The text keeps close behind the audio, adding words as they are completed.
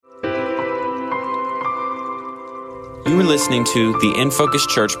You are listening to the In Focus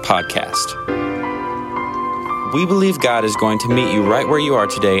Church podcast. We believe God is going to meet you right where you are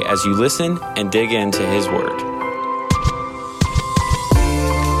today as you listen and dig into His Word.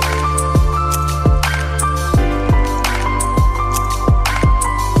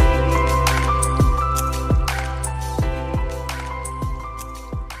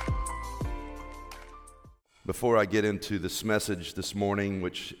 Before I get into this message this morning,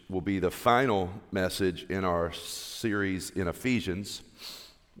 which will be the final message in our series in Ephesians,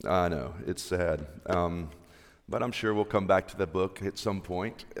 I know, it's sad, but I'm sure we'll come back to the book at some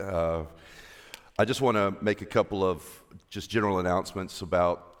point. I just want to make a couple of just general announcements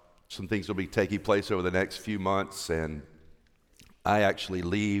about some things that will be taking place over the next few months, and I actually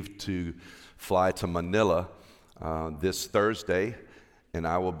leave to fly to Manila this Thursday. And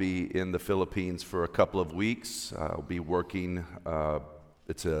I will be in the Philippines for a couple of weeks. I'll be working,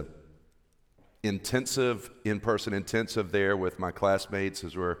 it's a in-person intensive there with my classmates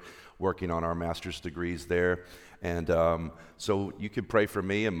as we're working on our master's degrees there. And so you can pray for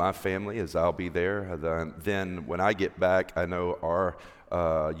me and my family as I'll be there. Then when I get back, I know our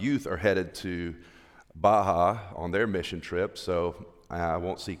youth are headed to Baja on their mission trip. So I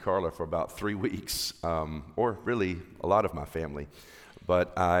won't see Carla for about 3 weeks, or really a lot of my family.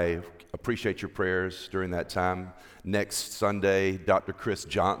 But I appreciate your prayers during that time. Next Sunday, Dr. Chris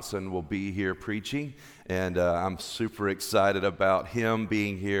Johnson will be here preaching, and I'm super excited about him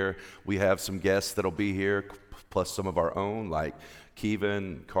being here. We have some guests that'll be here, plus some of our own, like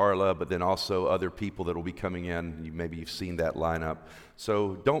Kevin, Carla, but then also other people that will be coming in. Maybe you've seen that lineup.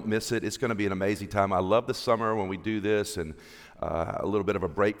 So don't miss it. It's going to be an amazing time. I love the summer when we do this, and a little bit of a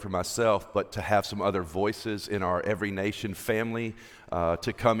break for myself, but to have some other voices in our Every Nation family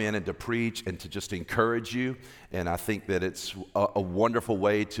to come in and to preach and to just encourage you. And I think that it's a wonderful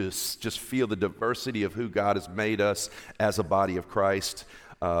way to just feel the diversity of who God has made us as a body of Christ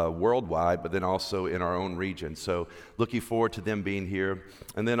worldwide, but then also in our own region. So looking forward to them being here.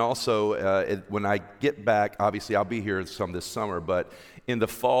 And then also when I get back, obviously I'll be here some this summer, but in the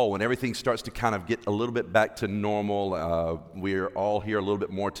fall, when everything starts to kind of get a little bit back to normal, we're all here a little bit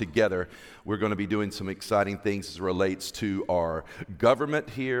more together. We're going to be doing some exciting things as it relates to our government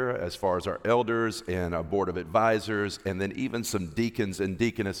here, as far as our elders and our board of advisors, and then even some deacons and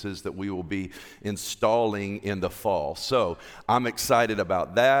deaconesses that we will be installing in the fall. So I'm excited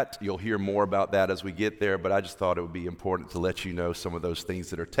about that. You'll hear more about that as we get there, but I just thought it would be important to let you know some of those things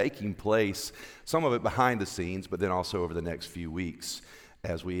that are taking place, some of it behind the scenes, but then also over the next few weeks,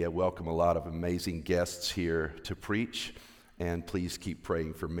 as we welcome a lot of amazing guests here to preach, and please keep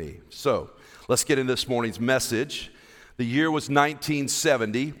praying for me. So, let's get into this morning's message. The year was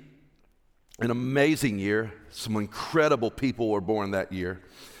 1970, an amazing year. Some incredible people were born that year.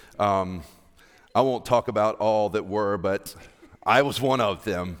 I won't talk about all that were, but I was one of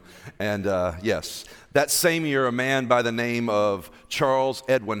them. And yes, that same year, a man by the name of Charles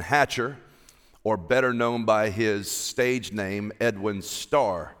Edwin Hatcher, or better known by his stage name, Edwin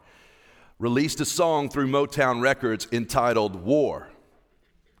Starr, released a song through Motown Records entitled War.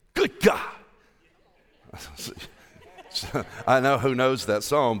 Good God! I know who knows that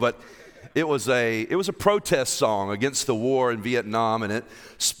song, but it was a protest song against the war in Vietnam, and it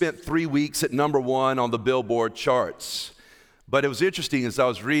spent 3 weeks at number one on the Billboard charts. But it was interesting as I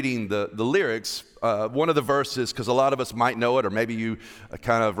was reading the lyrics, one of the verses, because a lot of us might know it, or maybe you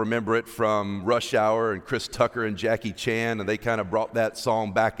kind of remember it from Rush Hour and Chris Tucker and Jackie Chan, and they kind of brought that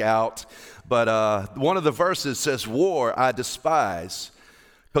song back out. But one of the verses says, "War I despise,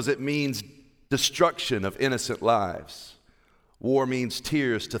 because it means destruction of innocent lives. War means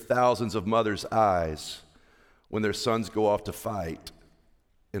tears to thousands of mothers' eyes when their sons go off to fight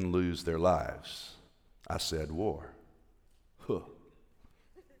and lose their lives." I said, war.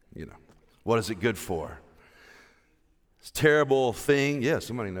 You know, what is it good for? It's a terrible thing. Yeah,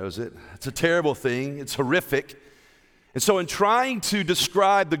 somebody knows it. It's a terrible thing. It's horrific. And so in trying to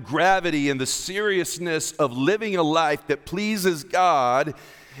describe the gravity and the seriousness of living a life that pleases God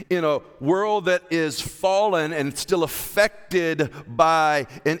in a world that is fallen and still affected by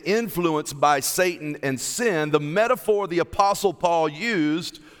and influenced by Satan and sin, the metaphor the Apostle Paul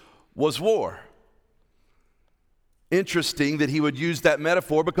used was war. Interesting that he would use that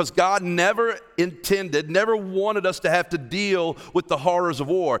metaphor because God never wanted us to have to deal with the horrors of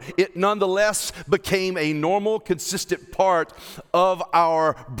war. It nonetheless became a normal, consistent part of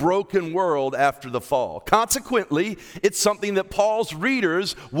our broken world after the fall. Consequently, it's something that Paul's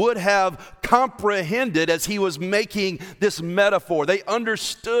readers would have comprehended as he was making this metaphor. They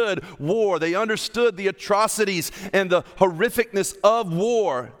understood war. They understood the atrocities and the horrificness of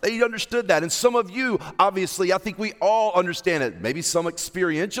war. They understood that. And some of you, obviously, I think we all understand it, maybe some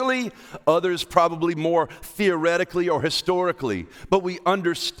experientially, others probably more theoretically or historically, but we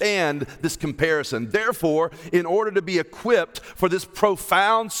understand this comparison. Therefore, in order to be equipped for this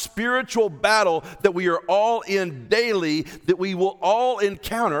profound spiritual battle that we are all in daily, that we will all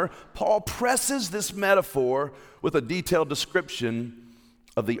encounter, Paul presses this metaphor with a detailed description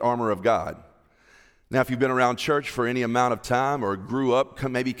of the armor of God. Now, if you've been around church for any amount of time or grew up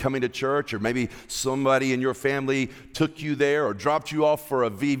maybe coming to church, or maybe somebody in your family took you there or dropped you off for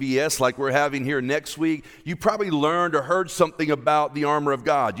a VBS like we're having here next week, you probably learned or heard something about the armor of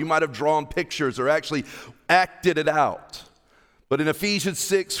God. You might have drawn pictures or actually acted it out. But in Ephesians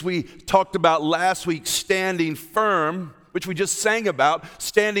 6, we talked about last week standing firm, which we just sang about,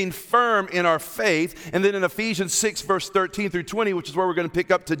 standing firm in our faith. And then in Ephesians 6, verse 13 through 20, which is where we're going to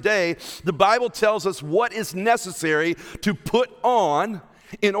pick up today, the Bible tells us what is necessary to put on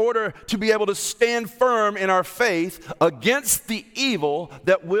in order to be able to stand firm in our faith against the evil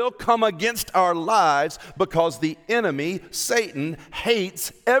that will come against our lives, because the enemy, Satan,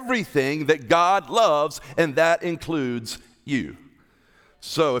 hates everything that God loves, and that includes you.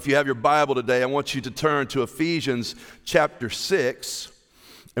 So if you have your Bible today, I want you to turn to Ephesians chapter 6,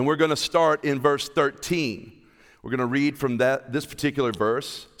 and we're going to start in verse 13. We're going to read from this particular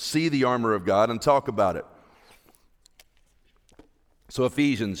verse, see the armor of God, and talk about it. So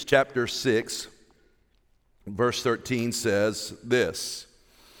Ephesians chapter 6, verse 13 says this: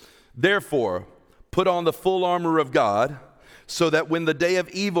 "Therefore, put on the full armor of God, so that when the day of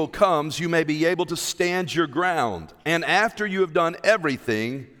evil comes, you may be able to stand your ground. And after you have done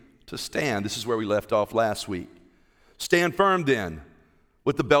everything, to stand." This is where we left off last week. "Stand firm then,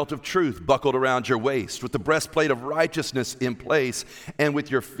 with the belt of truth buckled around your waist, with the breastplate of righteousness in place, and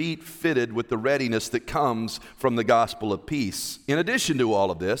with your feet fitted with the readiness that comes from the gospel of peace. In addition to all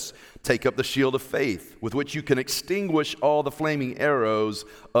of this, take up the shield of faith, with which you can extinguish all the flaming arrows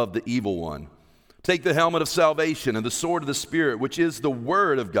of the evil one. Take the helmet of salvation and the sword of the Spirit, which is the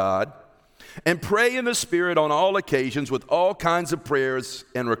word of God, and pray in the Spirit on all occasions with all kinds of prayers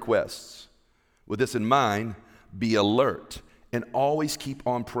and requests. With this in mind, be alert and always keep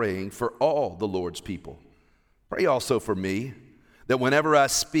on praying for all the Lord's people. Pray also for me, that whenever I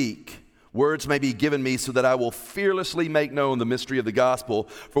speak, words may be given me so that I will fearlessly make known the mystery of the gospel,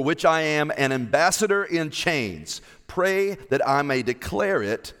 for which I am an ambassador in chains. Pray that I may declare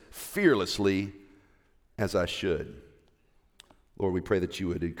it fearlessly as I should." Lord, we pray that you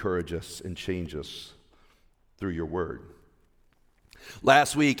would encourage us and change us through your word.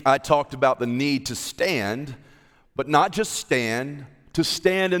 Last week, I talked about the need to stand, but not just stand, to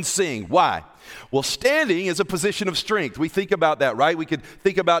stand and sing. Why? Well, standing is a position of strength. We think about that, right? We could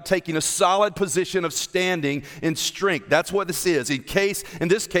think about taking a solid position of standing in strength. That's what this is. In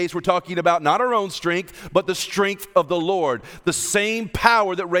this case, we're talking about not our own strength, but the strength of the Lord. The same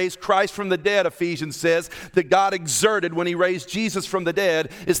power that raised Christ from the dead, Ephesians says, that God exerted when he raised Jesus from the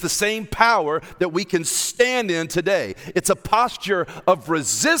dead, is the same power that we can stand in today. It's a posture of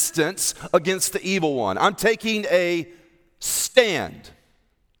resistance against the evil one. I'm taking a stand.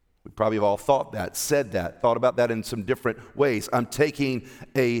 We probably have all thought that, said that, thought about that in some different ways. I'm taking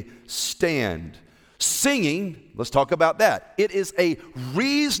a stand. Singing, let's talk about that. It is a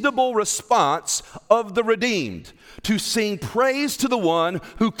reasonable response of the redeemed to sing praise to the one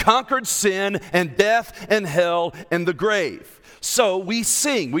who conquered sin and death and hell and the grave. So we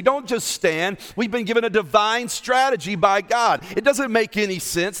sing. We don't just stand. We've been given a divine strategy by God. It doesn't make any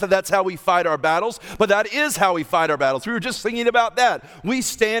sense that that's how we fight our battles, but that is how we fight our battles. We were just singing about that. We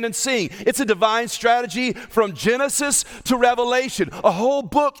stand and sing. It's a divine strategy from Genesis to Revelation. A whole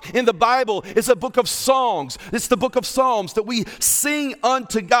book in the Bible is a book of songs. It's the book of Psalms that we sing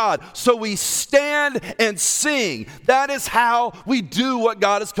unto God. So we stand and sing. That is how we do what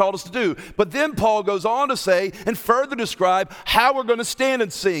God has called us to do. But then Paul goes on to say and further describe how we're going to stand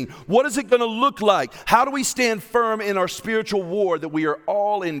and sing. What is it going to look like? How do we stand firm in our spiritual war that we are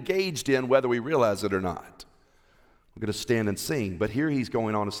all engaged in, whether we realize it or not? We're going to stand and sing. But here he's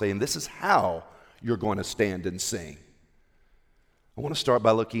going on to say, and this is how you're going to stand and sing. I want to start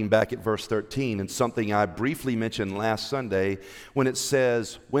by looking back at verse 13 and something I briefly mentioned last Sunday when it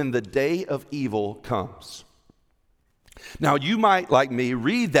says, when the day of evil comes. Now, you might, like me,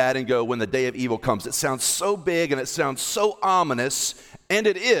 read that and go, when the day of evil comes. It sounds so big and it sounds so ominous, and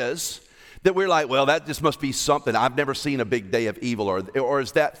it is, that we're like, well, that just must be something. I've never seen a big day of evil, or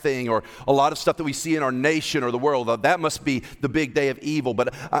is that thing, or a lot of stuff that we see in our nation or the world, that must be the big day of evil.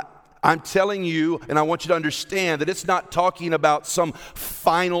 But I'm telling you, and I want you to understand that it's not talking about some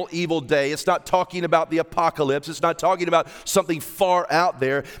final evil day. It's not talking about the apocalypse. It's not talking about something far out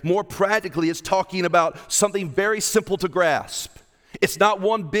there. More practically, it's talking about something very simple to grasp. It's not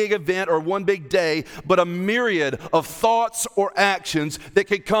one big event or one big day, but a myriad of thoughts or actions that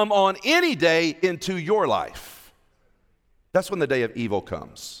could come on any day into your life. That's when the day of evil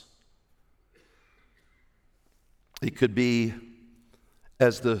comes. It could be,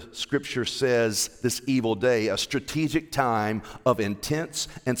 as the scripture says, this evil day, a strategic time of intense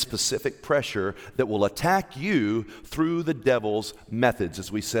and specific pressure that will attack you through the devil's methods,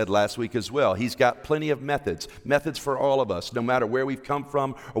 as we said last week as well. He's got plenty of methods for all of us, no matter where we've come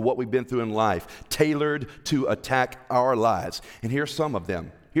from or what we've been through in life, tailored to attack our lives. And here's some of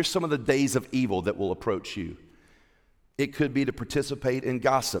them. Here's some of the days of evil that will approach you. It could be to participate in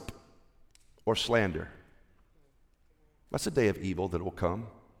gossip or slander. That's a day of evil that will come.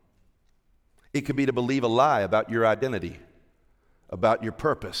 It could be to believe a lie about your identity, about your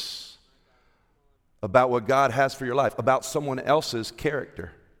purpose, about what God has for your life, about someone else's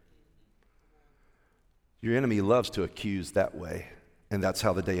character. Your enemy loves to accuse that way, and that's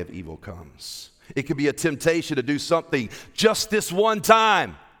how the day of evil comes. It could be a temptation to do something just this one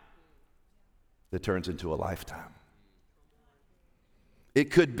time that turns into a lifetime.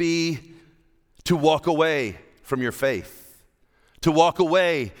 It could be to walk away from your faith, to walk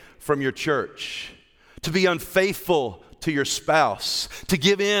away from your church, to be unfaithful to your spouse, to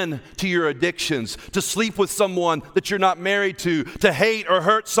give in to your addictions, to sleep with someone that you're not married to hate or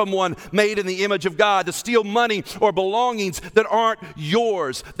hurt someone made in the image of God, to steal money or belongings that aren't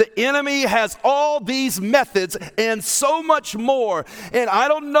yours. The enemy has all these methods and so much more. And I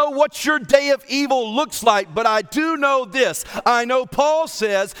don't know what your day of evil looks like, but I do know this. I know Paul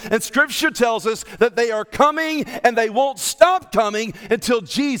says, and Scripture tells us, that they are coming and they won't stop coming until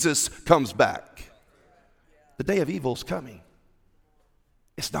Jesus comes back. The day of evil is coming.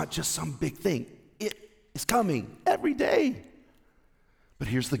 It's not just some big thing. It is coming every day. But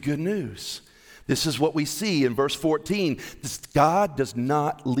here's the good news. This is what we see in verse 14. God does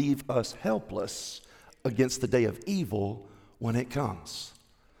not leave us helpless against the day of evil when it comes.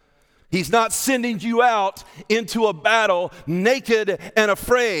 He's not sending you out into a battle naked and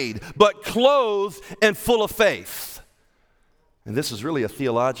afraid, but clothed and full of faith. And this is really a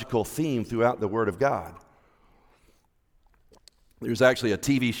theological theme throughout the Word of God. There's actually a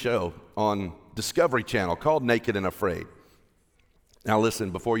TV show on Discovery Channel called Naked and Afraid. Now listen,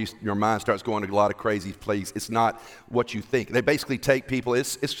 before your mind starts going to a lot of crazy places, it's not what you think. They basically take people,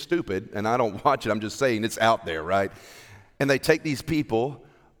 it's stupid, and I don't watch it, I'm just saying it's out there, right? And they take these people,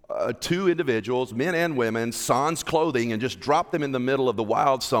 two individuals, men and women, sans clothing, and just drop them in the middle of the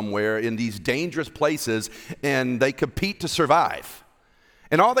wild somewhere in these dangerous places, and they compete to survive.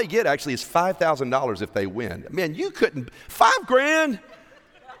 And all they get actually is $5,000 if they win. Man, you couldn't, $5,000?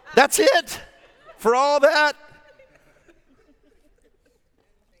 That's it for all that?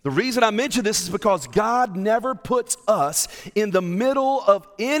 The reason I mention this is because God never puts us in the middle of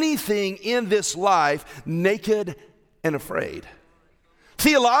anything in this life naked and afraid.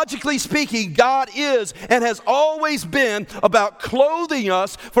 Theologically speaking, God is and has always been about clothing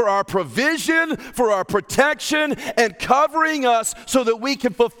us for our provision, for our protection, and covering us so that we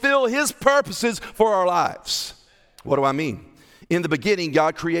can fulfill His purposes for our lives. What do I mean? In the beginning,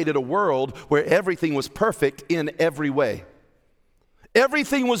 God created a world where everything was perfect in every way.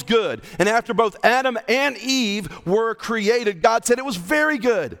 Everything was good. And after both Adam and Eve were created, God said it was very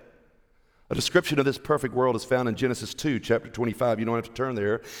good. A description of this perfect world is found in Genesis 2, chapter 25. You don't have to turn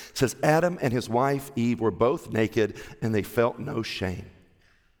there. It says, Adam and his wife Eve were both naked, and they felt no shame.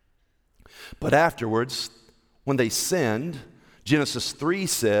 But afterwards, when they sinned, Genesis 3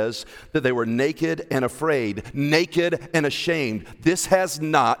 says that they were naked and afraid, naked and ashamed. This has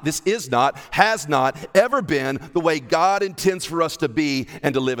not ever been the way God intends for us to be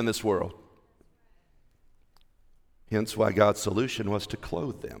and to live in this world. Hence why God's solution was to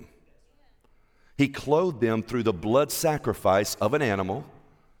clothe them. He clothed them through the blood sacrifice of an animal,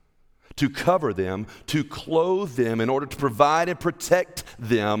 to cover them, to clothe them in order to provide and protect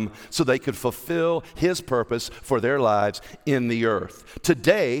them so they could fulfill His purpose for their lives in the earth.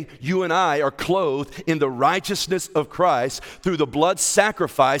 Today, you and I are clothed in the righteousness of Christ through the blood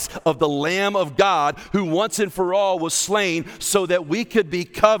sacrifice of the Lamb of God, who once and for all was slain so that we could be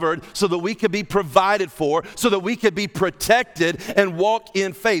covered, so that we could be provided for, so that we could be protected and walk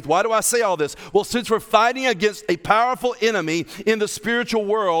in faith. Why do I say all this? Well, since we're fighting against a powerful enemy in the spiritual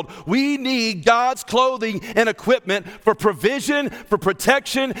world, we We need God's clothing and equipment for provision, for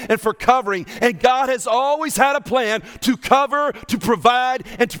protection, and for covering. And God has always had a plan to cover, to provide,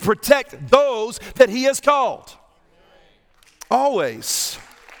 and to protect those that He has called. Always.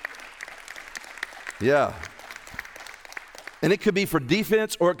 Yeah. And it could be for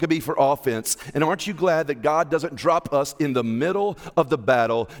defense or it could be for offense. And aren't you glad that God doesn't drop us in the middle of the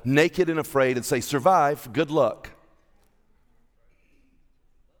battle, naked and afraid, and say, survive, good luck.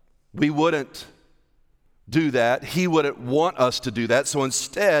 We wouldn't do that. He wouldn't want us to do that. So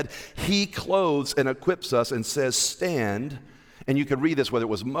instead, He clothes and equips us and says, stand. And you can read this, whether it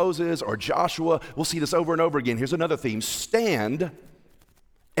was Moses or Joshua. We'll see this over and over again. Here's another theme. Stand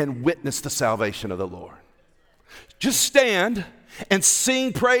and witness the salvation of the Lord. Just stand and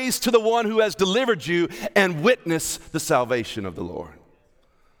sing praise to the one who has delivered you and witness the salvation of the Lord.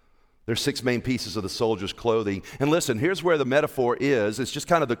 There's 6 main pieces of the soldier's clothing. And listen, here's where the metaphor is. It's just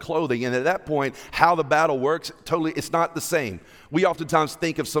kind of the clothing. And at that point, how the battle works, totally, it's not the same. We oftentimes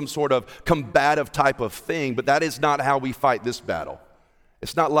think of some sort of combative type of thing, but that is not how we fight this battle.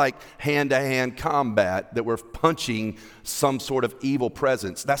 It's not like hand-to-hand combat that we're punching some sort of evil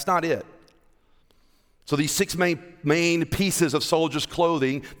presence. That's not it. So these 6 main pieces of soldiers'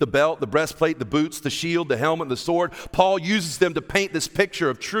 clothing, the belt, the breastplate, the boots, the shield, the helmet, and the sword, Paul uses them to paint this picture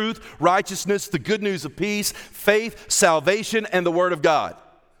of truth, righteousness, the good news of peace, faith, salvation, and the Word of God.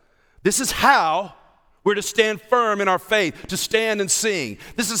 This is how we're to stand firm in our faith, to stand and sing.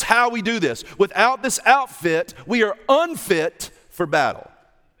 This is how we do this. Without this outfit, we are unfit for battle.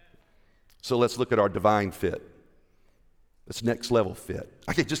 So let's look at our divine fit. This next level fit.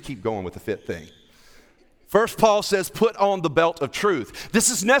 I could just keep going with the fit thing. First, Paul says, put on the belt of truth. This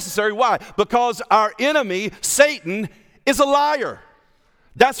is necessary. Why? Because our enemy, Satan, is a liar.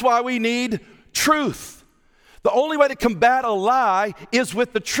 That's why we need truth. The only way to combat a lie is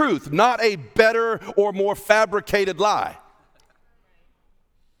with the truth, not a better or more fabricated lie.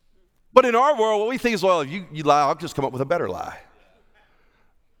 But in our world, what we think is, well, if you lie, I'll just come up with a better lie.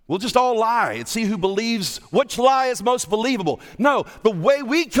 We'll just all lie and see who believes, which lie is most believable. No, the way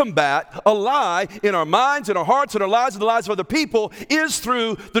we combat a lie in our minds, in our hearts, in our lives, in the lives of other people is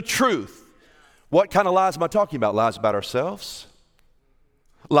through the truth. What kind of lies am I talking about? Lies about ourselves,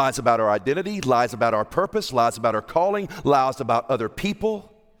 lies about our identity, lies about our purpose, lies about our calling, lies about other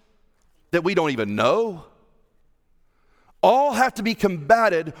people that we don't even know. All have to be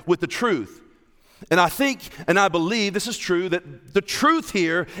combated with the truth. And I think, and I believe this is true, that the truth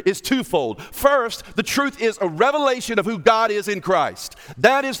here is twofold. First, the truth is a revelation of who God is in Christ.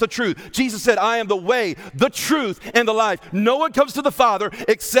 That is the truth. Jesus said, I am the way, the truth, and the life. No one comes to the Father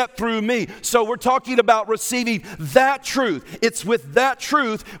except through me. So we're talking about receiving that truth. It's with that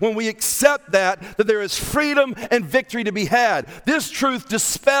truth, when we accept that there is freedom and victory to be had. This truth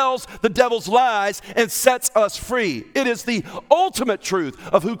dispels the devil's lies and sets us free. It is the ultimate truth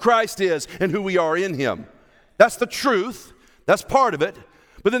of who Christ is and who we are in Him. That's the truth. That's part of it.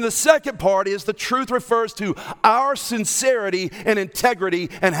 But then the second part is the truth refers to our sincerity and integrity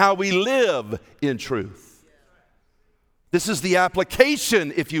and how we live in truth. This is the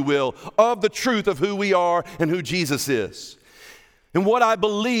application, if you will, of the truth of who we are and who Jesus is. And what I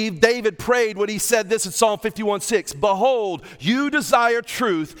believe David prayed when he said this in Psalm 51:6, behold, you desire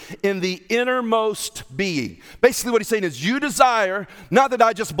truth in the innermost being. Basically what he's saying is you desire, not that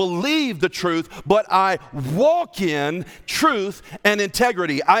I just believe the truth, but I walk in truth and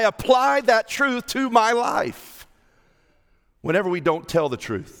integrity. I apply that truth to my life. Whenever we don't tell the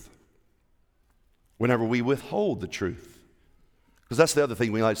truth, whenever we withhold the truth, because that's the other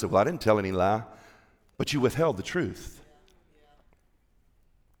thing we like to say, well, I didn't tell any lie, but you withheld the truth.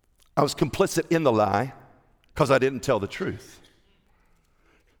 I was complicit in the lie because I didn't tell the truth.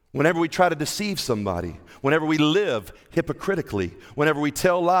 Whenever we try to deceive somebody, whenever we live hypocritically, whenever we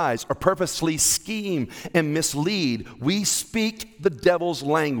tell lies or purposely scheme and mislead, we speak the devil's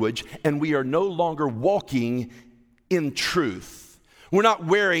language and we are no longer walking in truth. We're not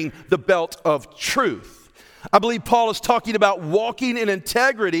wearing the belt of truth. I believe Paul is talking about walking in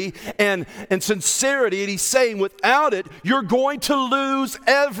integrity and sincerity, and he's saying without it, you're going to lose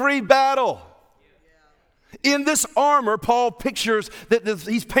every battle. In this armor, Paul pictures that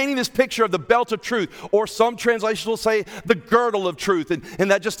he's painting this picture of the belt of truth, or some translations will say the girdle of truth,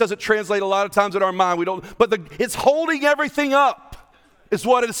 and that just doesn't translate a lot of times in our mind. It's holding everything up, is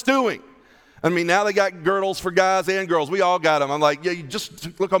what it's doing. I mean, now they got girdles for guys and girls. We all got them. I'm like, yeah, you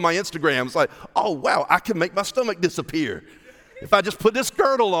just look on my Instagram. It's like, oh, wow, I can make my stomach disappear if I just put this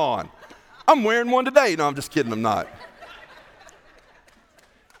girdle on. I'm wearing one today. No, I'm just kidding. I'm not.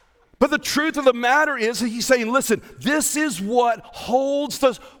 But the truth of the matter is, he's saying, listen, this is what holds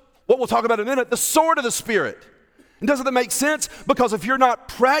what we'll talk about in a minute, the sword of the Spirit. And doesn't that make sense? Because if you're not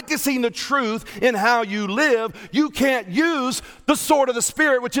practicing the truth in how you live, you can't use the sword of the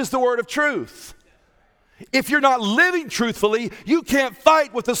Spirit, which is the word of truth. If you're not living truthfully, you can't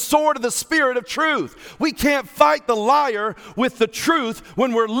fight with the sword of the Spirit of truth. We can't fight the liar with the truth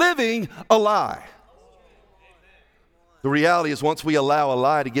when we're living a lie. The reality is once we allow a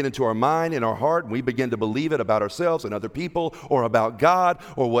lie to get into our mind and our heart, and we begin to believe it about ourselves and other people or about God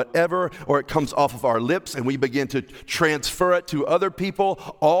or whatever, or it comes off of our lips and we begin to transfer it to other people,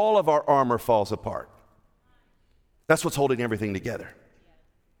 all of our armor falls apart. That's what's holding everything together.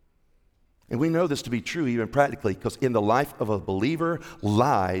 And we know this to be true even practically because in the life of a believer,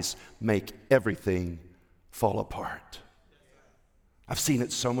 lies make everything fall apart. I've seen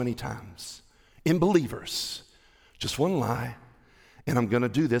it so many times in believers. Just one lie, and I'm going to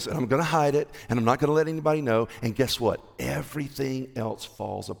do this, and I'm going to hide it, and I'm not going to let anybody know, and guess what? Everything else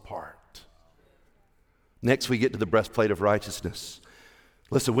falls apart. Next, we get to the breastplate of righteousness.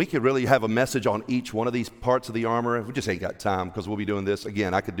 Listen, we could really have a message on each one of these parts of the armor. We just ain't got time because we'll be doing this.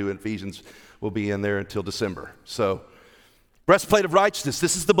 Again, I could do Ephesians. We'll be in there until December. So, breastplate of righteousness.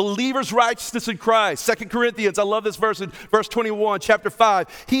 This is the believer's righteousness in Christ. 2 Corinthians, I love this verse in verse 21, chapter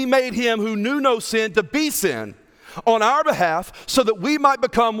 5. He made him who knew no sin to be sin on our behalf so that we might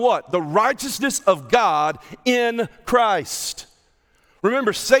become what? The righteousness of God in Christ.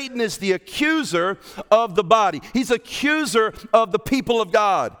 Remember, Satan is the accuser of the body. He's accuser of the people of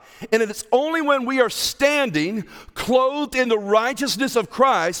God. And it's only when we are standing clothed in the righteousness of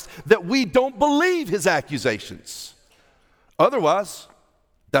Christ that we don't believe his accusations. Otherwise,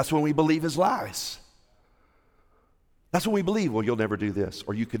 that's when we believe his lies. That's what we believe. Well, you'll never do this,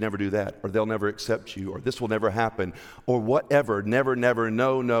 or you could never do that, or they'll never accept you, or this will never happen, or whatever, never, never,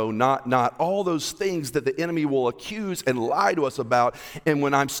 no, not, all those things that the enemy will accuse and lie to us about. And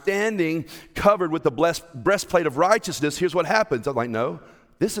when I'm standing covered with the breastplate of righteousness, here's what happens. I'm like, no,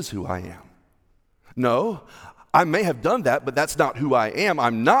 this is who I am. No, I may have done that, but that's not who I am.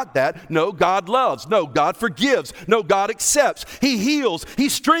 I'm not that. No, God loves. No, God forgives. No, God accepts. He heals. He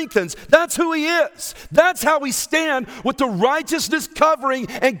strengthens. That's who he is. That's how we stand with the righteousness covering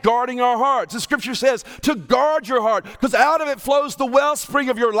and guarding our hearts. The scripture says to guard your heart because out of it flows the wellspring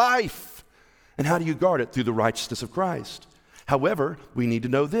of your life. And how do you guard it? Through the righteousness of Christ. However, we need to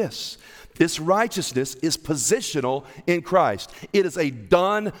know this. This righteousness is positional in Christ. It is a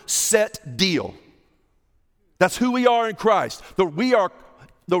done, set deal. That's who we are in Christ. We are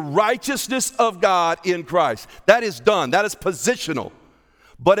the righteousness of God in Christ. That is done. That is positional.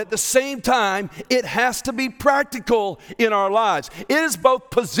 But at the same time, it has to be practical in our lives. It is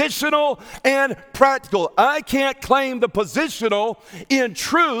both positional and practical. I can't claim the positional in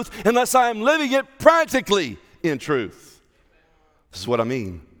truth unless I am living it practically in truth. This is what I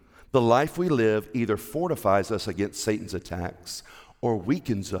mean. The life we live either fortifies us against Satan's attacks or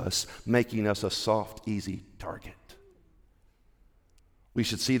weakens us, making us a soft, easy target. We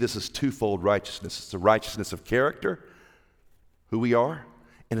should see this as twofold righteousness. It's a righteousness of character, who we are,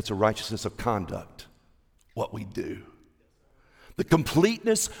 and it's a righteousness of conduct, what we do. The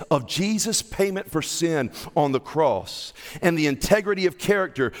completeness of Jesus' payment for sin on the cross and the integrity of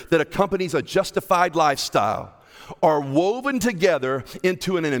character that accompanies a justified lifestyle are woven together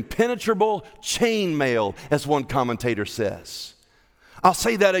into an impenetrable chainmail, as one commentator says. I'll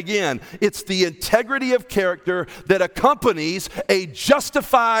say that again. It's the integrity of character that accompanies a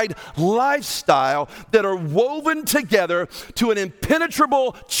justified lifestyle that are woven together to an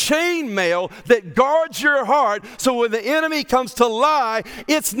impenetrable chainmail that guards your heart so when the enemy comes to lie,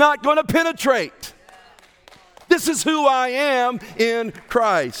 it's not going to penetrate. This is who I am in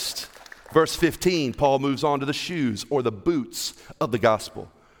Christ. Verse 15, Paul moves on to the shoes or the boots of the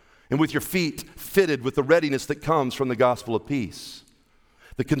gospel. And with your feet fitted with the readiness that comes from the gospel of peace.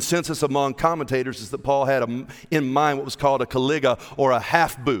 The consensus among commentators is that Paul had in mind what was called a caliga or a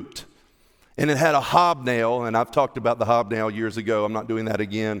half boot. And it had a hobnail, and I've talked about the hobnail years ago. I'm not doing that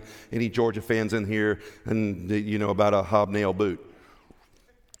again. Any Georgia fans in here and you know about a hobnail boot?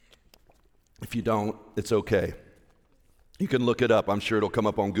 If you don't, it's okay. You can look it up. I'm sure it'll come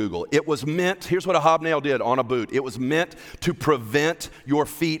up on Google. It was meant, here's what a hobnail did on a boot. It was meant to prevent your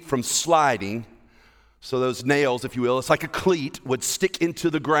feet from sliding. So those nails, if you will, it's like a cleat, would stick into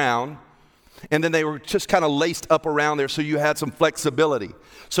the ground. And then they were just kind of laced up around there so you had some flexibility.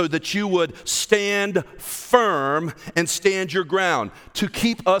 So that you would stand firm and stand your ground to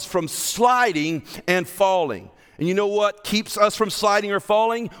keep us from sliding and falling. And you know what keeps us from sliding or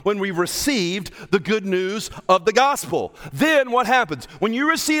falling? When we've received the good news of the gospel. Then what happens? When you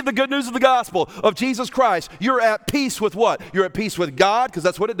receive the good news of the gospel of Jesus Christ, you're at peace with what? You're at peace with God, because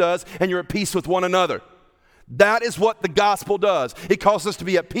that's what it does, and you're at peace with one another. That is what the gospel does. It causes us to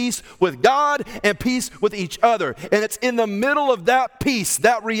be at peace with God and peace with each other. And it's in the middle of that peace,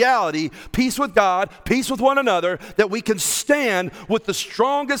 that reality, peace with God, peace with one another, that we can stand with the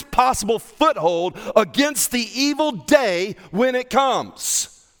strongest possible foothold against the evil day when it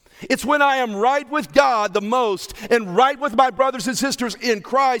comes. It's when I am right with God the most and right with my brothers and sisters in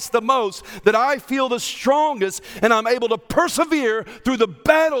Christ the most that I feel the strongest, and I'm able to persevere through the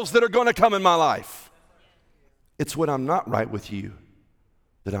battles that are going to come in my life. It's when I'm not right with you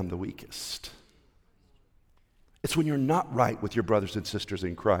that I'm the weakest. It's when you're not right with your brothers and sisters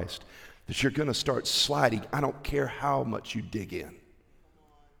in Christ that you're going to start sliding. I don't care how much you dig in.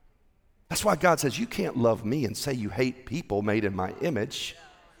 That's why God says you can't love me and say you hate people made in my image.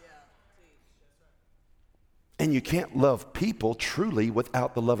 And you can't love people truly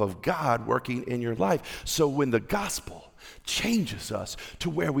without the love of God working in your life. So when the gospel changes us to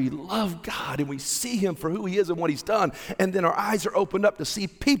where we love God and we see him for who he is and what he's done, and then our eyes are opened up to see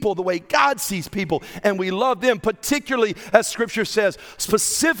people the way God sees people, and we love them, particularly as scripture says,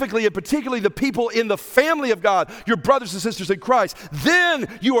 specifically and particularly the people in the family of God, your brothers and sisters in Christ, then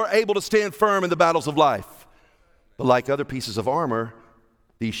you are able to stand firm in the battles of life. But like other pieces of armor,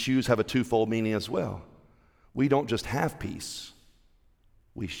 these shoes have a twofold meaning as well. We don't just have peace,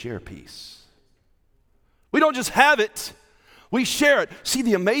 we share peace. We don't just have it, we share it. See,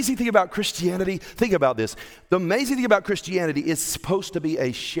 the amazing thing about Christianity, think about this. The amazing thing about Christianity is supposed to be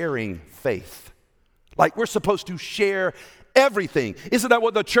a sharing faith. Like we're supposed to share everything. Isn't that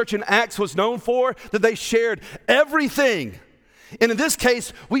what the church in Acts was known for? That they shared everything. And in this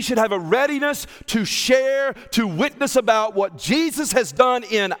case, we should have a readiness to share, to witness about what Jesus has done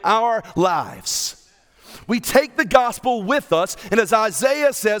in our lives. We take the gospel with us, and as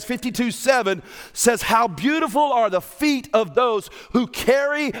Isaiah says, 52:7 says, how beautiful are the feet of those who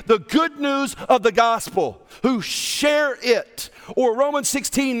carry the good news of the gospel, who share it. Or Romans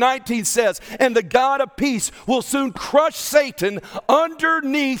 16:19 says, and the God of peace will soon crush Satan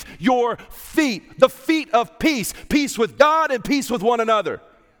underneath your feet. The feet of peace, peace with God and peace with one another.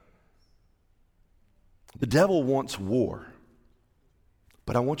 The devil wants war,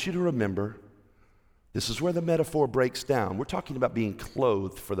 but I want you to remember, this is where the metaphor breaks down. We're talking about being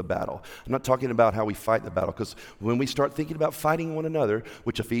clothed for the battle. I'm not talking about how we fight the battle, because when we start thinking about fighting one another,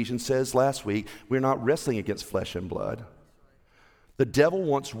 which Ephesians says last week, we're not wrestling against flesh and blood. The devil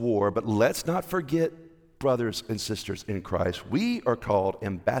wants war, but let's not forget, brothers and sisters in Christ, we are called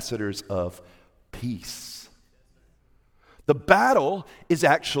ambassadors of peace. The battle is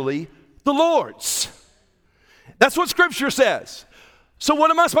actually the Lord's. That's what Scripture says. So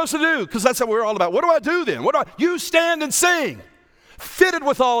what am I supposed to do? Because that's what we're all about. What do I do then? You stand and sing, fitted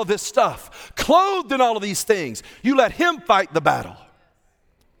with all of this stuff, clothed in all of these things. You let him fight the battle.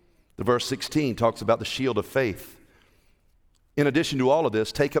 The verse 16 talks about the shield of faith. In addition to all of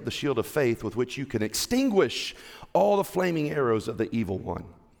this, take up the shield of faith with which you can extinguish all the flaming arrows of the evil one.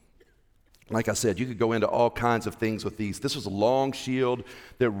 Like I said, you could go into all kinds of things with these. This was a long shield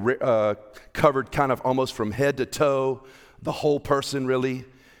that covered kind of almost from head to toe, the whole person really.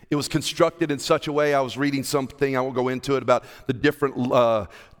 It was constructed in such a way, I was reading something, I won't go into it, about the different,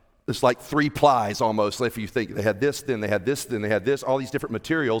 it's like 3 plies almost. If you think they had this, then they had this, then they had this, all these different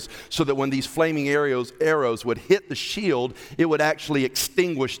materials, so that when these flaming arrows would hit the shield, it would actually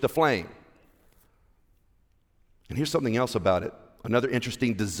extinguish the flame. And here's something else about it. Another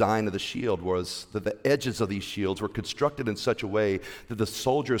interesting design of the shield was that the edges of these shields were constructed in such a way that the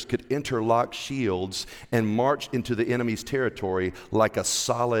soldiers could interlock shields and march into the enemy's territory like a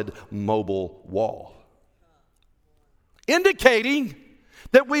solid mobile wall, indicating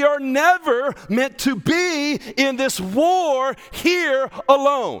that we are never meant to be in this war here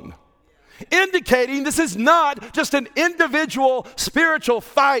alone. Indicating this is not just an individual spiritual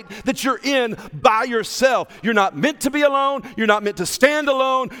fight that you're in by yourself. You're not meant to be alone. You're not meant to stand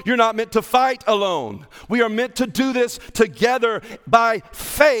alone. You're not meant to fight alone. We are meant to do this together by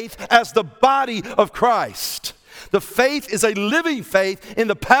faith as the body of Christ. The faith is a living faith in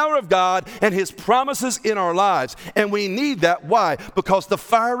the power of God and his promises in our lives. And we need that. Why? Because the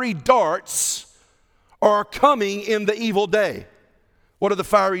fiery darts are coming in the evil day. What are the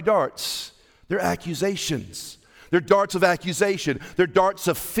fiery darts? They're accusations. They're darts of accusation. They're darts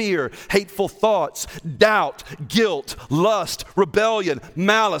of fear, hateful thoughts, doubt, guilt, lust, rebellion,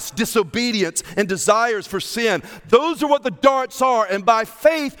 malice, disobedience, and desires for sin. Those are what the darts are. And by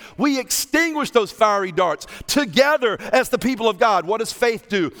faith, we extinguish those fiery darts together as the people of God. What does faith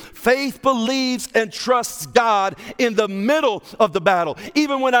do? Faith believes and trusts God in the middle of the battle.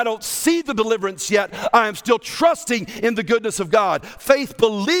 Even when I don't see the deliverance yet, I am still trusting in the goodness of God. Faith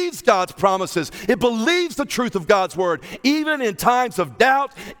believes God's promises. It believes the truth of God's word, even in times of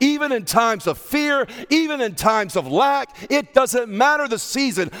doubt, even in times of fear, even in times of lack. It doesn't matter the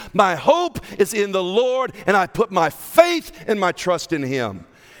season. My hope is in the Lord, and I put my faith and my trust in Him.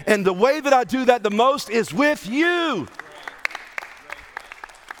 And the way that I do that the most is with you.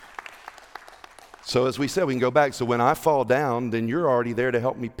 So as we said, we can go back. So when I fall down, then you're already there to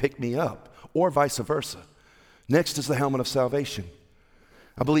help me pick me up, or vice versa. Next is the helmet of salvation.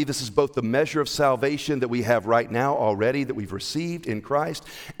 I believe this is both the measure of salvation that we have right now already, that we've received in Christ,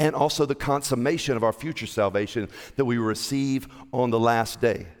 and also the consummation of our future salvation that we receive on the last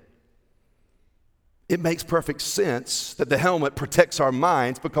day. It makes perfect sense that the helmet protects our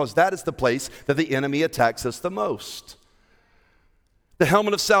minds, because that is the place that the enemy attacks us the most. The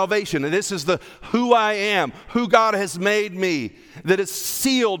helmet of salvation, and this is the who I am, who God has made me, that is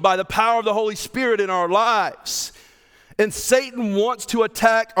sealed by the power of the Holy Spirit in our lives. And Satan wants to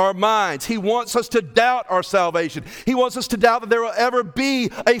attack our minds. He wants us to doubt our salvation. He wants us to doubt that there will ever be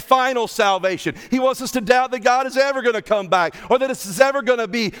a final salvation. He wants us to doubt that God is ever going to come back, or that this is ever going to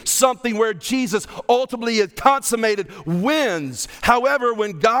be something where Jesus ultimately is consummated, wins. However,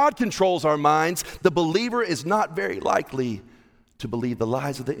 when God controls our minds, the believer is not very likely to believe the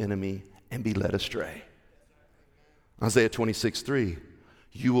lies of the enemy and be led astray. Isaiah 26:3,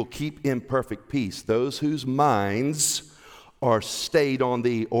 you will keep in perfect peace those whose minds are stayed on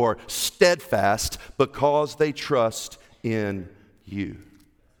thee, or steadfast, because they trust in you.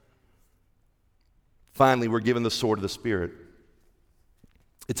 Finally, we're given the sword of the Spirit.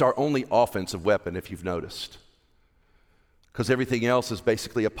 It's our only offensive weapon, if you've noticed, because everything else is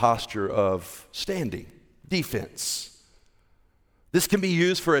basically a posture of standing, defense. This can be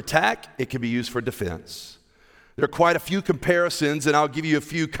used for attack. It can be used for defense. There are quite a few comparisons, and I'll give you a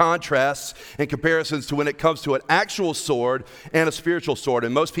few contrasts and comparisons to when it comes to an actual sword and a spiritual sword.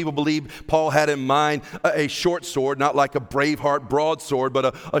 And most people believe Paul had in mind a short sword, not like a Braveheart broadsword,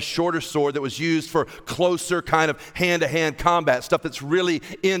 but a shorter sword that was used for closer kind of hand-to-hand combat, stuff that's really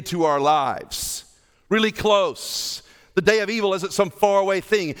into our lives, really close. The day of evil isn't some faraway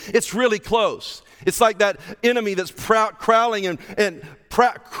thing. It's really close. It's like that enemy that's prowling and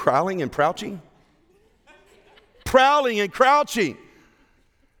crouching,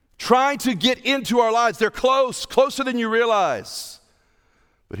 trying to get into our lives. They're close, closer than you realize.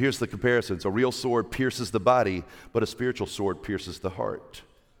 But here's the comparisons. A real sword pierces the body, but a spiritual sword pierces the heart.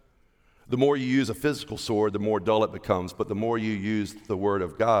 The more you use a physical sword, the more dull it becomes, but the more you use the Word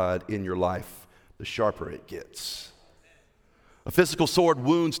of God in your life, the sharper it gets. A physical sword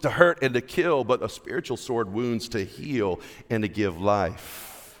wounds to hurt and to kill, but a spiritual sword wounds to heal and to give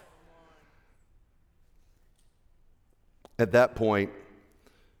life. At that point,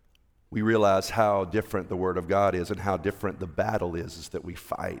 we realize how different the Word of God is and how different the battle is that we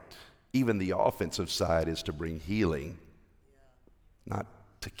fight. Even the offensive side is to bring healing, not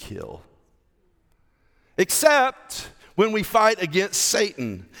to kill. Except when we fight against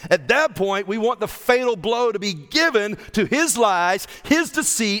Satan. At that point, we want the fatal blow to be given to his lies, his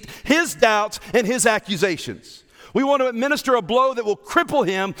deceit, his doubts, and his accusations. We want to administer a blow that will cripple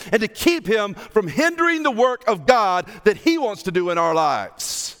him and to keep him from hindering the work of God that he wants to do in our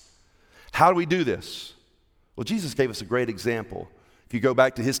lives. How do we do this? Well, Jesus gave us a great example. If you go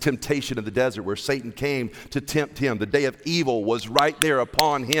back to his temptation in the desert where Satan came to tempt him, the day of evil was right there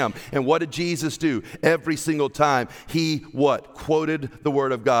upon him. And what did Jesus do? Every single time he what? Quoted the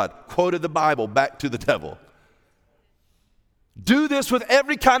Word of God, quoted the Bible back to the devil. Do this with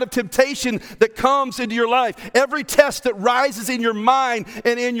every kind of temptation that comes into your life, every test that rises in your mind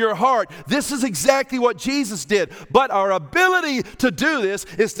and in your heart. This is exactly what Jesus did. But our ability to do this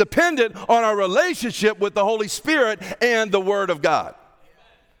is dependent on our relationship with the Holy Spirit and the Word of God.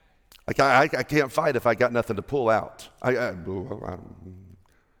 I can't fight if I got nothing to pull out. I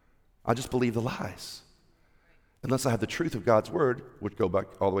just believe the lies. Unless I have the truth of God's Word, which go back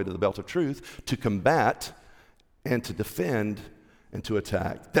all the way to the belt of truth, to combat and to defend and to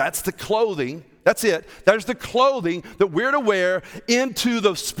attack. That's the clothing That's it. There's the clothing that we're to wear into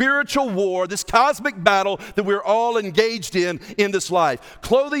the spiritual war, this cosmic battle that we're all engaged in this life.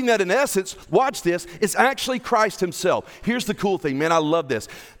 Clothing that in essence, watch this, is actually Christ himself. Here's the cool thing, man, I love this.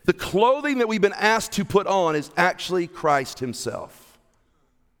 The clothing that we've been asked to put on is actually Christ himself.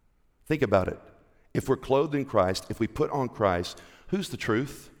 Think about it. If we're clothed in Christ, if we put on Christ, who's the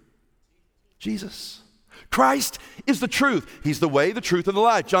truth? Jesus. Christ is the truth. He's the way, the truth, and the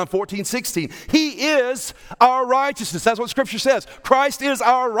life. John 14:16. He is our righteousness. That's what Scripture says. Christ is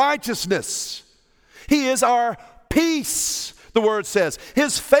our righteousness. He is our peace, the Word says.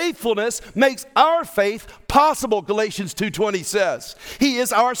 His faithfulness makes our faith possible, Galatians 2:20 says. He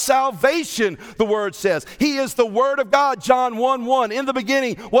is our salvation, the Word says. He is the Word of God, John 1:1. In the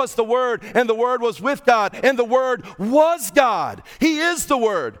beginning was the Word, and the Word was with God, and the Word was God. He is the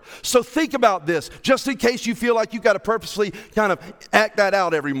Word. So think about this, just in case you feel like you've got to purposely kind of act that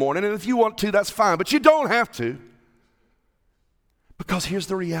out every morning. And if you want to, that's fine, but you don't have to. Because here's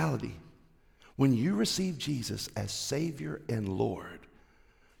the reality. When you receive Jesus as Savior and Lord,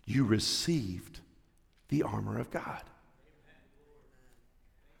 you received the armor of God.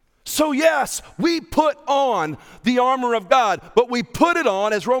 So yes, we put on the armor of God, but we put it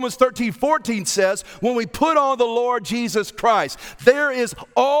on, as Romans 13:14 says, when we put on the Lord Jesus Christ. There is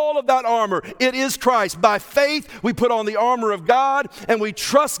all of that armor. It is Christ. By faith, we put on the armor of God, and we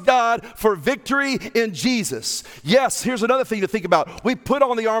trust God for victory in Jesus. Yes, here's another thing to think about. We put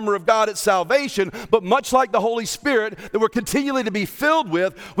on the armor of God at salvation, but much like the Holy Spirit that we're continually to be filled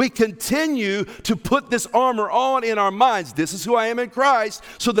with, we continue to put this armor on in our minds. This is who I am in Christ,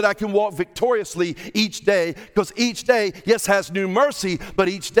 so that I can walk victoriously each day, because each day, yes, has new mercy, but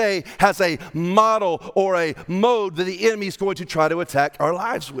each day has a model or a mode that the enemy is going to try to attack our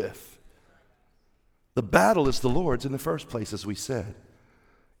lives with. The battle is the Lord's in the first place, as we said.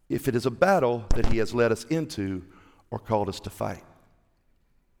 If it is a battle that he has led us into or called us to fight.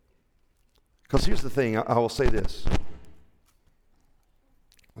 Because here's the thing, I will say this.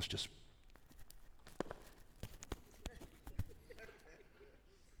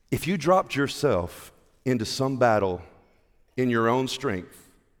 If you dropped yourself into some battle in your own strength,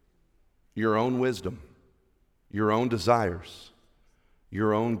 your own wisdom, your own desires,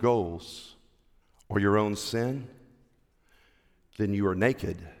 your own goals, or your own sin, then you are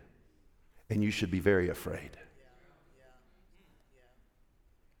naked and you should be very afraid.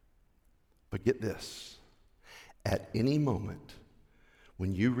 But get this, at any moment,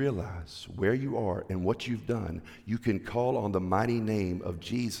 when you realize where you are and what you've done, you can call on the mighty name of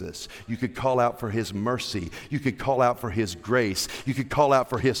Jesus. You could call out for his mercy. You could call out for his grace. You could call out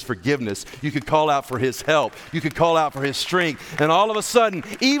for his forgiveness. You could call out for his help. You could call out for his strength. And all of a sudden,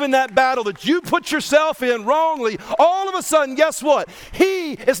 even that battle that you put yourself in wrongly, all of a sudden, guess what?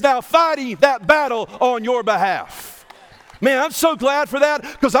 He is now fighting that battle on your behalf. Man, I'm so glad for that,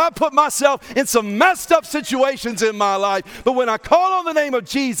 because I put myself in some messed up situations in my life. But when I call on the name of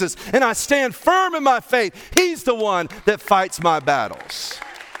Jesus and I stand firm in my faith, he's the one that fights my battles.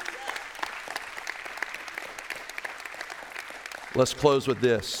 Let's close with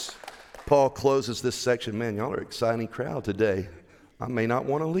this. Paul closes this section. Man, y'all are an exciting crowd today. I may not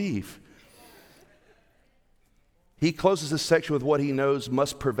want to leave. He closes this section with what he knows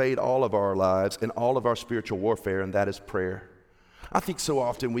must pervade all of our lives and all of our spiritual warfare, and that is prayer. I think so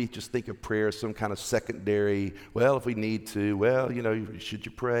often we just think of prayer as some kind of secondary, well, if we need to, well, should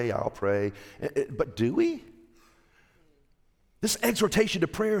you pray? I'll pray. But do we? This exhortation to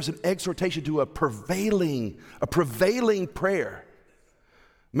prayer is an exhortation to a prevailing prayer.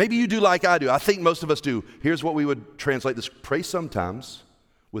 Maybe you do like I do. I think most of us do. Here's what we would translate this: pray sometimes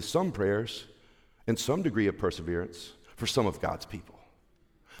with some prayers and some degree of perseverance for some of God's people.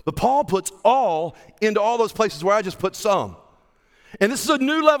 But Paul puts all into all those places where I just put some. And this is a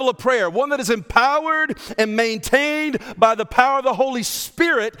new level of prayer, one that is empowered and maintained by the power of the Holy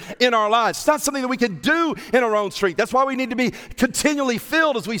Spirit in our lives. It's not something that we can do in our own strength. That's why we need to be continually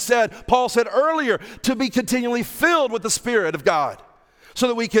filled, as we said, Paul said earlier, to be continually filled with the Spirit of God. So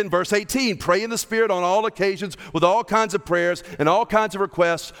that we can, verse 18, pray in the Spirit on all occasions with all kinds of prayers and all kinds of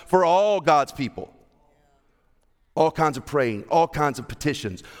requests for all God's people. All kinds of praying, all kinds of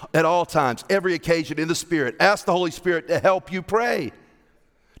petitions, at all times, every occasion in the Spirit. Ask the Holy Spirit to help you pray.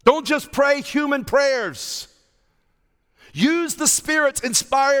 Don't just pray human prayers. Use the Spirit's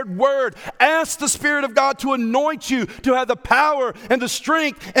inspired word. Ask the Spirit of God to anoint you, to have the power and the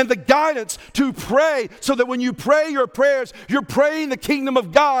strength and the guidance to pray, so that when you pray your prayers, you're praying the kingdom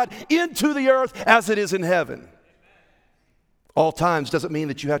of God into the earth as it is in heaven. All times doesn't mean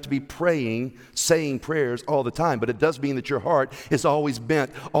that you have to be praying, saying prayers all the time, but it does mean that your heart is always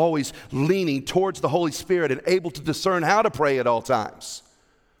bent, always leaning towards the Holy Spirit and able to discern how to pray at all times.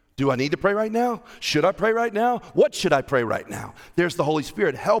 Do I need to pray right now? Should I pray right now? What should I pray right now? There's the Holy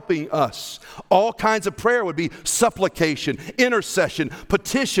Spirit helping us. All kinds of prayer would be supplication, intercession,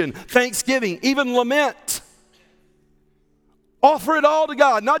 petition, thanksgiving, even lament. Offer it all to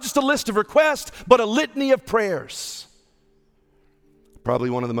God, not just a list of requests, but a litany of prayers.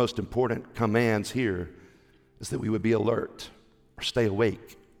 Probably one of the most important commands here is that we would be alert or stay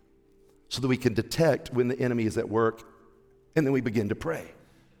awake so that we can detect when the enemy is at work, and then we begin to pray.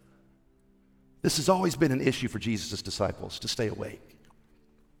 This has always been an issue for Jesus' disciples, to stay awake.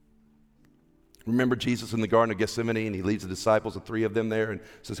 Remember Jesus in the Garden of Gethsemane, and he leaves the disciples, the three of them there, and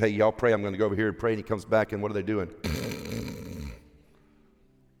says, hey, y'all pray, I'm going to go over here and pray. And he comes back, and what are they doing?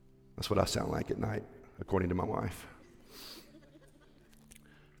 That's what I sound like at night, according to my wife.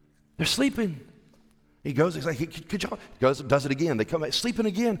 They're sleeping. He goes, he's like, could y'all, goes, does it again. They come back, sleeping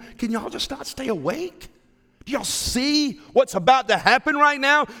again. Can y'all just not stay awake? Do y'all see what's about to happen right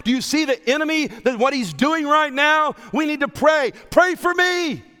now? Do you see the enemy, that what he's doing right now? We need to pray. Pray for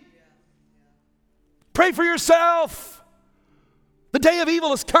me. Pray for yourself. The day of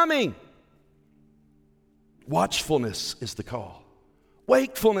evil is coming. Watchfulness is the call.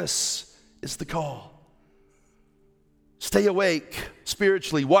 Wakefulness is the call. Stay awake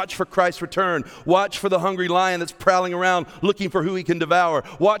spiritually. Watch for Christ's return. Watch for the hungry lion that's prowling around looking for who he can devour.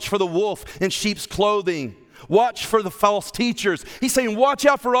 Watch for the wolf in sheep's clothing. Watch for the false teachers. He's saying, watch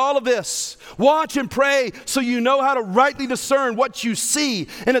out for all of this. Watch and pray so you know how to rightly discern what you see.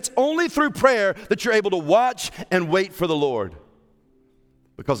 And it's only through prayer that you're able to watch and wait for the Lord.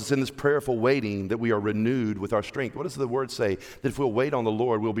 Because it's in this prayerful waiting that we are renewed with our strength. What does the word say? That if we'll wait on the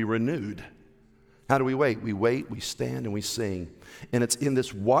Lord, we'll be renewed. How do we wait? We wait, we stand, and we sing. And it's in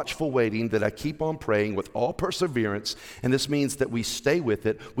this watchful waiting that I keep on praying with all perseverance. And this means that we stay with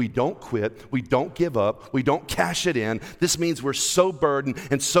it. We don't quit. We don't give up. We don't cash it in. This means we're so burdened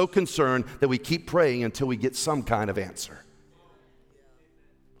and so concerned that we keep praying until we get some kind of answer.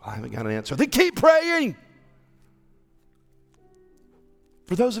 I haven't got an answer. Then keep praying.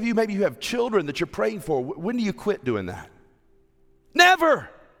 For those of you maybe who have children that you're praying for, when do you quit doing that? Never.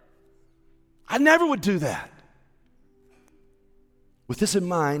 I never would do that. With this in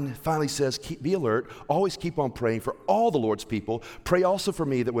mind, finally says, be alert, always keep on praying for all the Lord's people. Pray also for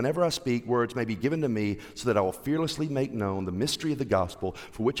me that whenever I speak, words may be given to me so that I will fearlessly make known the mystery of the gospel,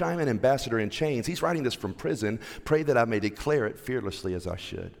 for which I am an ambassador in chains. He's writing this from prison. Pray that I may declare it fearlessly as I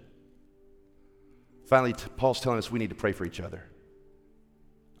should. Finally, Paul's telling us we need to pray for each other.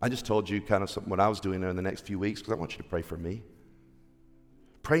 I just told you kind of something what I was doing there in the next few weeks because I want you to pray for me.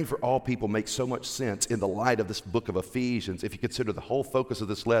 Praying for all people makes so much sense in the light of this book of Ephesians if you consider the whole focus of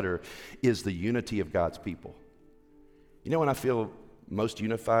this letter is the unity of God's people. You know when I feel most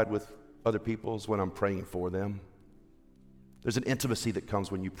unified with other people is when I'm praying for them. There's an intimacy that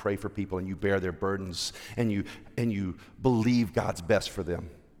comes when you pray for people and you bear their burdens and you believe God's best for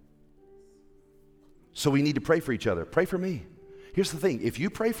them. So we need to pray for each other. Pray for me. Here's the thing. If you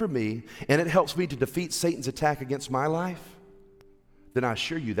pray for me and it helps me to defeat Satan's attack against my life, then I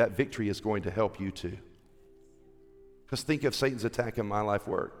assure you that victory is going to help you too. Because think if Satan's attack in my life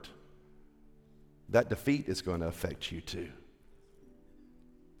worked. That defeat is going to affect you too.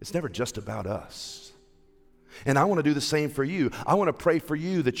 It's never just about us. And I want to do the same for you. I want to pray for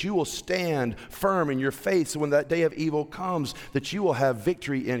you that you will stand firm in your faith so when that day of evil comes, that you will have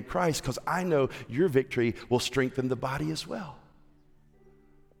victory in Christ because I know your victory will strengthen the body as well.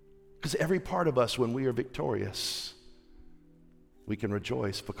 Because every part of us, when we are victorious, we can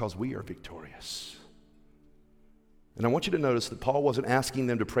rejoice because we are victorious. And I want you to notice that Paul wasn't asking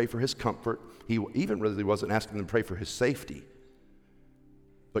them to pray for his comfort. He even really wasn't asking them to pray for his safety,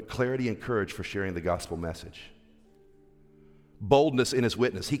 but clarity and courage for sharing the gospel message. Boldness in his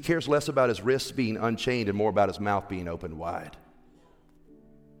witness. He cares less about his wrists being unchained and more about his mouth being opened wide.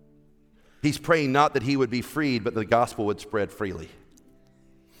 He's praying not that he would be freed, but the gospel would spread freely.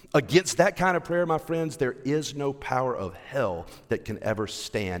 Against that kind of prayer, my friends, there is no power of hell that can ever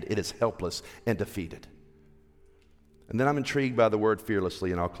stand. It is helpless and defeated. And then I'm intrigued by the word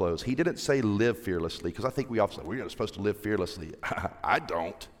fearlessly, and I'll close. He didn't say live fearlessly, because I think we often say, we're supposed to live fearlessly. I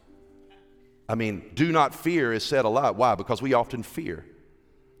don't. I mean, do not fear is said a lot. Why? Because we often fear.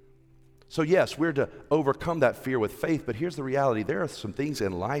 So yes, we're to overcome that fear with faith, but here's the reality. There are some things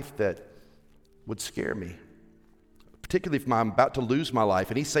in life that would scare me. Particularly if I'm about to lose my life.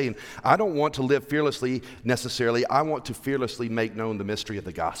 And he's saying, I don't want to live fearlessly necessarily. I want to fearlessly make known the mystery of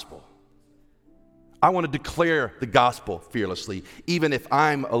the gospel. I want to declare the gospel fearlessly, even if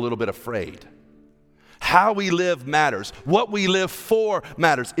I'm a little bit afraid. How we live matters. What we live for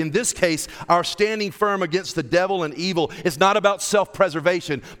matters. In this case, our standing firm against the devil and evil is not about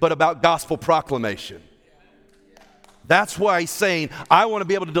self-preservation, but about gospel proclamation. That's why he's saying, I want to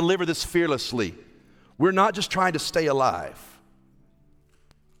be able to deliver this fearlessly. We're not just trying to stay alive.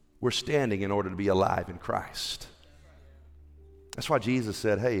 We're standing in order to be alive in Christ. That's why Jesus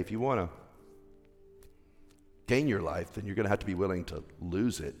said, hey, if you want to gain your life, then you're going to have to be willing to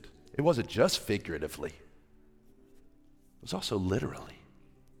lose it. It wasn't just figuratively. It was also literally.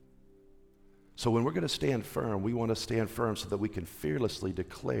 So when we're going to stand firm, we want to stand firm so that we can fearlessly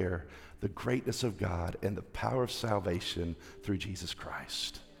declare the greatness of God and the power of salvation through Jesus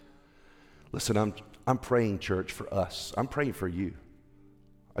Christ. Listen, I'm praying, church, for us. I'm praying for you.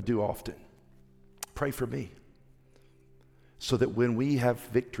 I do often. Pray for me. So that when we have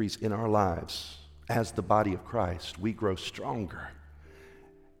victories in our lives as the body of Christ, we grow stronger.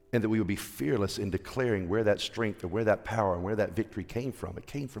 And that we will be fearless in declaring where that strength or where that power and where that victory came from. It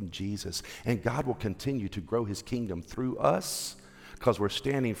came from Jesus. And God will continue to grow his kingdom through us because we're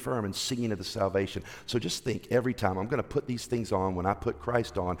standing firm and singing of the salvation. So just think every time, I'm going to put these things on when I put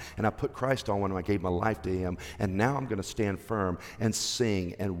Christ on, and I put Christ on when I gave my life to him, and now I'm going to stand firm and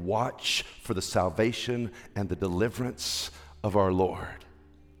sing and watch for the salvation and the deliverance of our Lord.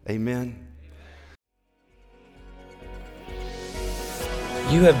 Amen.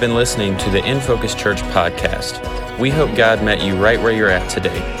 You have been listening to the In Focus Church podcast. We hope God met you right where you're at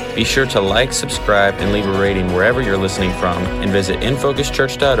today. Be sure to like, subscribe, and leave a rating wherever you're listening from, and visit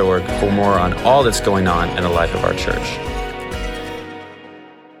infocuschurch.org for more on all that's going on in the life of our church.